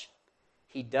charge.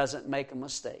 He doesn't make a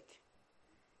mistake.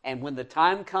 And when the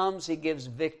time comes, He gives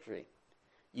victory.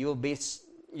 You'll be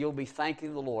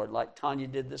thanking the Lord like Tanya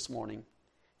did this morning,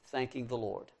 thanking the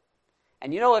Lord.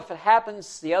 And if it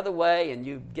happens the other way and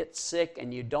you get sick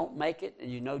and you don't make it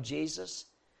and you know Jesus,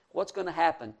 what's going to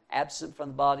happen? Absent from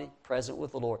the body, present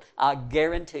with the Lord. I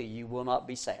guarantee you will not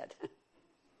be sad.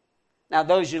 Now,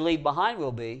 those you leave behind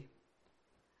will be,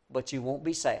 but you won't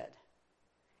be sad.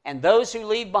 And those who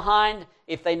leave behind,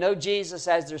 if they know Jesus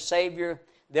as their Savior,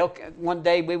 they'll one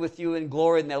day be with you in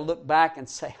glory, and they'll look back and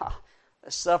say, the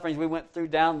sufferings we went through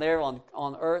down there on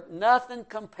earth, nothing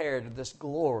compared to this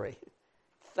glory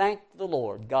thank the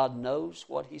Lord. God knows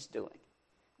what He's doing.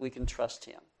 We can trust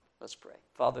Him. Let's pray.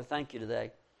 Father, thank you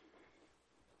today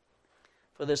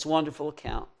for this wonderful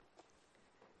account.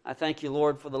 I thank you,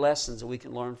 Lord, for the lessons that we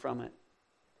can learn from it.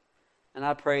 And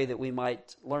I pray that we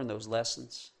might learn those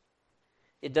lessons.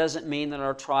 It doesn't mean that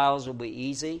our trials will be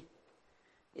easy.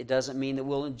 It doesn't mean that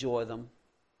we'll enjoy them.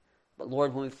 But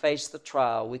Lord, when we face the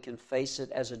trial, we can face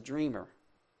it as a dreamer,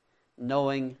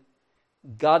 knowing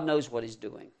God knows what He's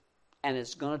doing, and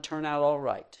it's going to turn out all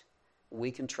right. We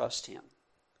can trust Him.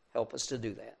 Help us to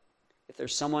do that. If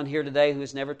there's someone here today who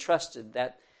has never trusted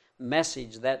that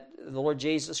message, that the Lord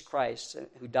Jesus Christ,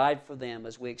 who died for them,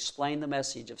 as we explain the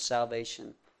message of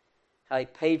salvation, how He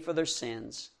paid for their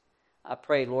sins, I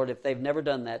pray, Lord, if they've never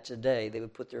done that today, they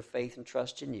would put their faith and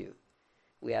trust in You.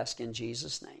 We ask in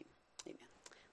Jesus' name.